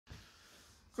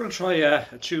We're going to try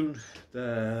a tune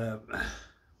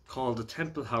called the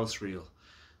Temple House Reel.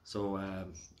 So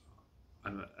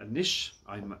I'm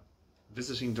I'm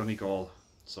visiting Donegal,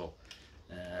 so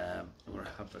I'm going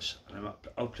to have I'm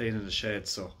out playing in the shed,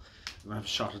 so I'm going to have a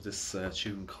shot at this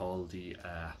tune called the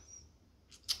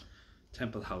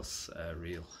Temple House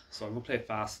Reel. So I'm going to play it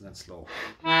fast and then slow.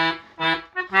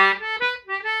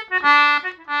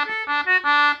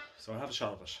 So I'll have a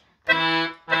shot of it.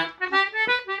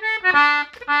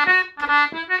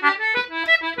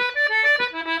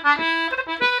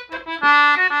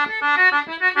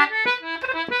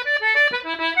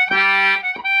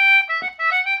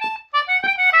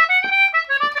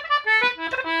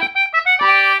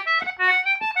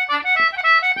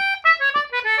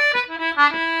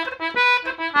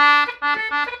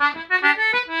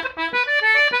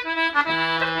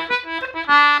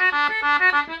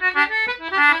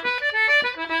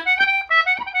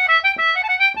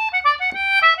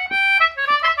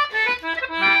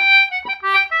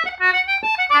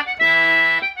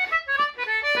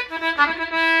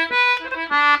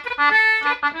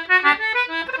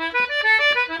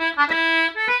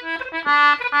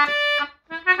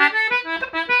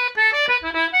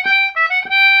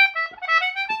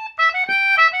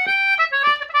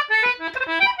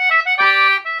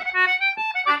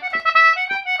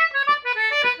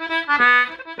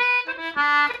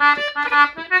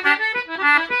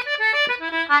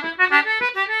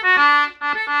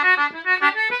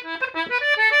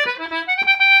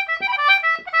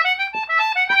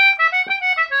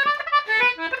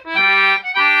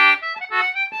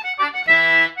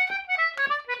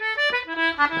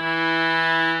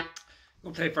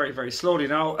 I'll play it very slowly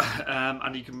now,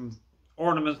 and you can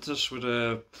ornament it with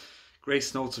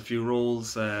grace notes, a few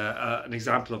rolls. An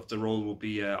example of the roll will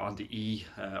be on the E,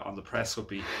 on the press would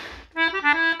be,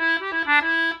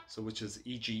 so which is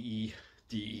E, G, E,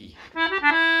 D, E.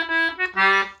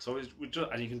 So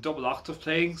and you can double octave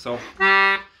playing, so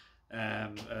a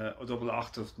double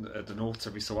octave the notes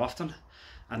every so often,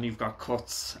 and you've got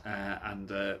cuts,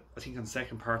 and I think on the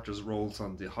second part there's rolls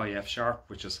on the high F sharp,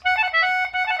 which is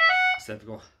instead of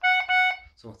go,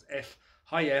 so it's F,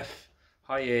 high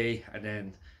A, and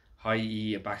then high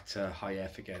E, and back to high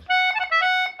F again.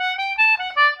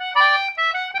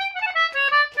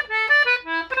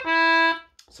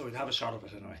 So we'll have a shot of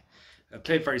it anyway.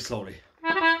 Play it very slowly.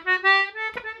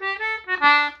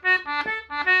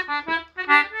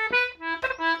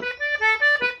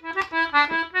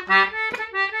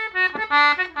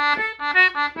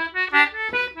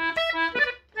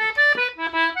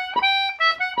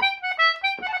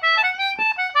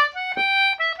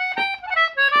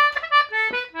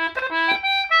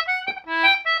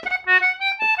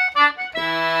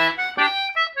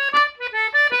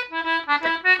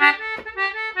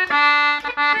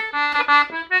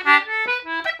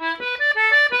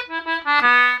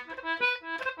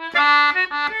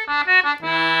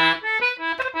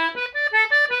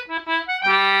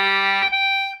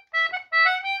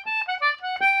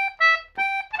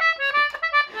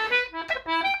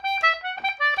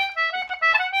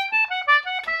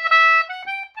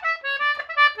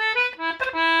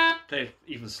 Play it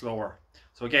even slower.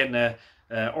 So again,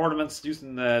 ornaments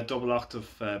using double octave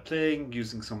playing,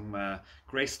 using some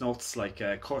grace notes like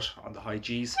cut on the high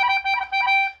G's.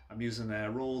 I'm using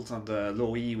rolls on the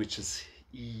low E, which is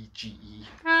E, G, E.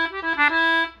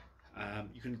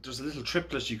 There's a little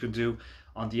triplet you can do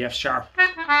on the F sharp.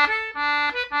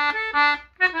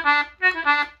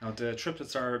 Now the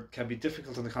triplets can be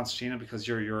difficult on the concertina because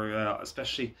you're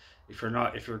especially if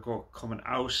you're coming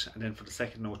out, and then for the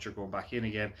second note you're going back in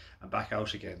again and back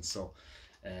out again, so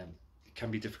it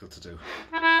can be difficult to do.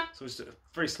 So it's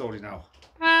very slowly now.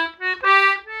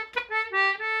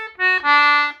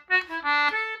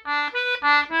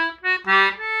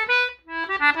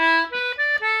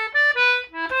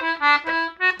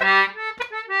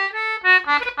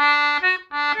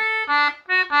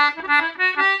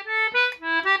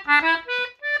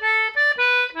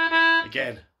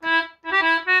 Again.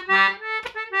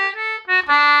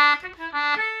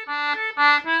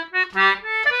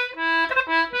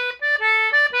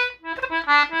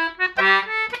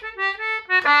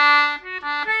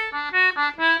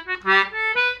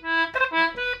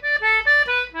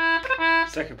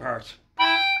 Second part.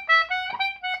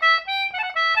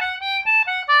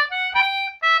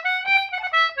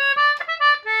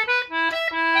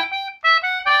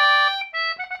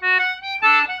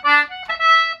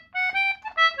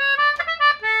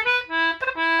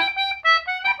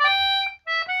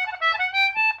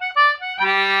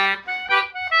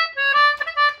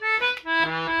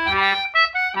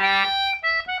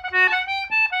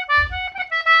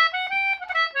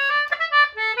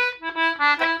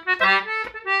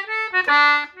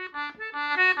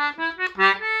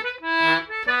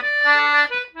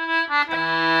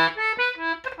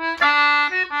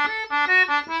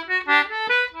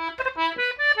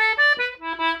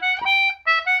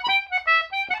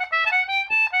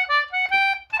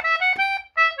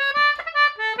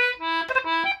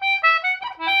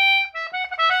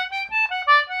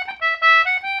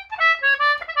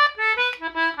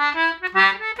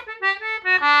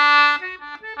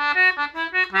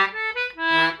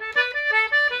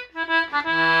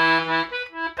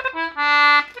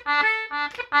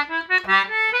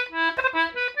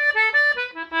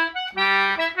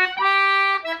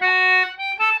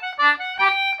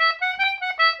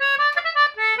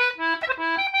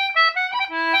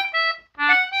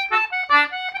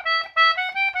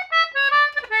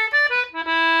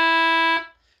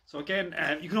 So again,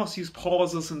 you can also use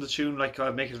pauses in the tune, like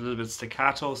make it a little bit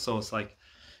staccato. So it's like,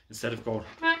 instead of going,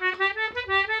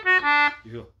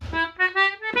 you go.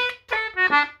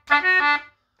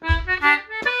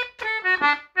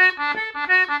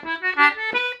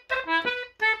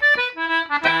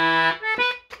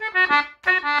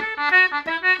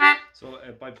 So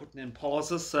by putting in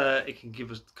pauses, it can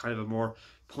give it kind of a more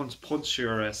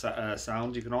punchier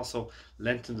sound. You can also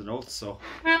lengthen the notes. So.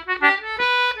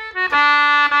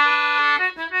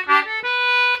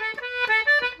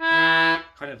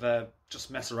 Kind of just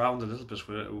mess around a little bit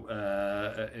with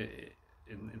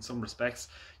in some respects.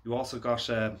 You also got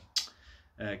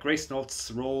grace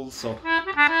notes, rolls, so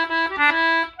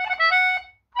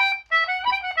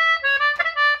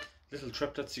little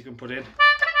triplets you can put in.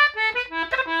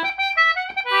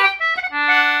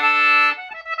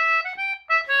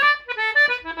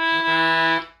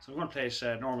 So I'm going to play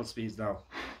it normal speeds now.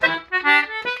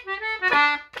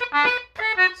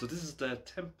 So this is the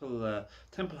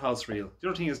temple house reel. The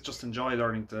other thing is just enjoy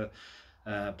learning to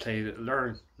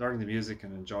learn the music,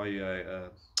 and enjoy a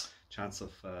chance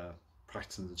of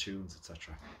practicing the tunes,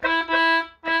 etc.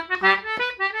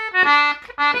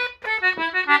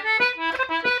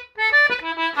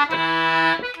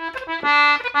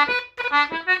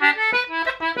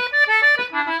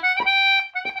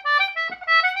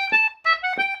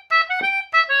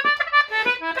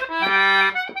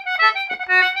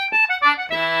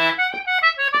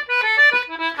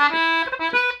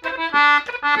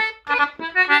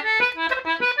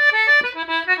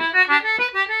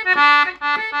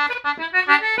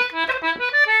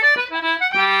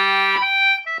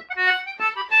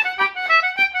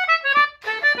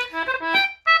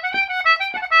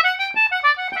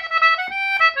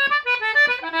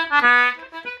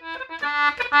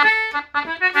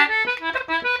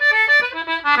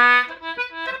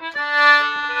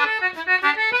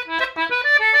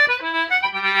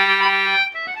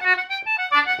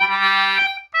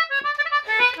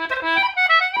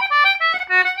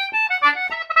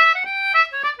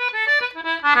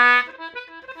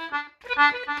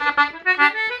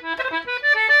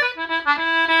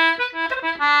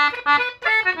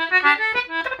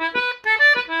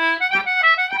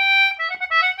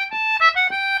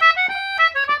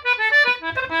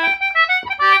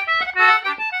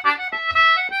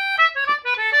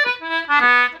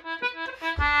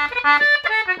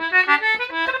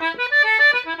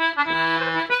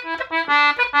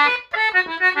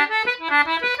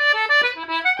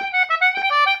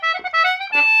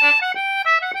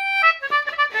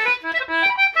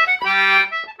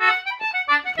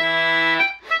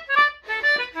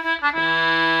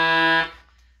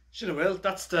 Well,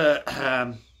 that's the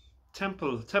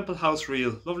temple house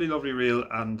reel. Lovely reel,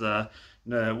 and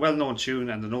well-known tune,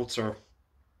 and the notes are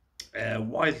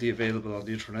widely available on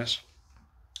the internet.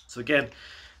 So again,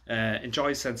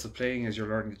 enjoy sense of playing as you're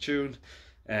learning the tune.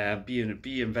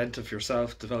 Be inventive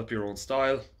yourself, develop your own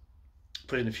style,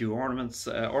 put in a few ornaments.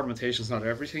 Ornamentation's not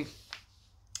everything.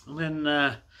 And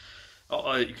then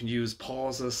you can use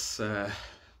pauses,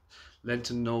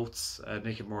 lengthen notes,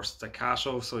 make it more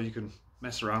staccato, so you can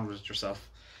mess around with it yourself.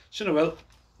 Well.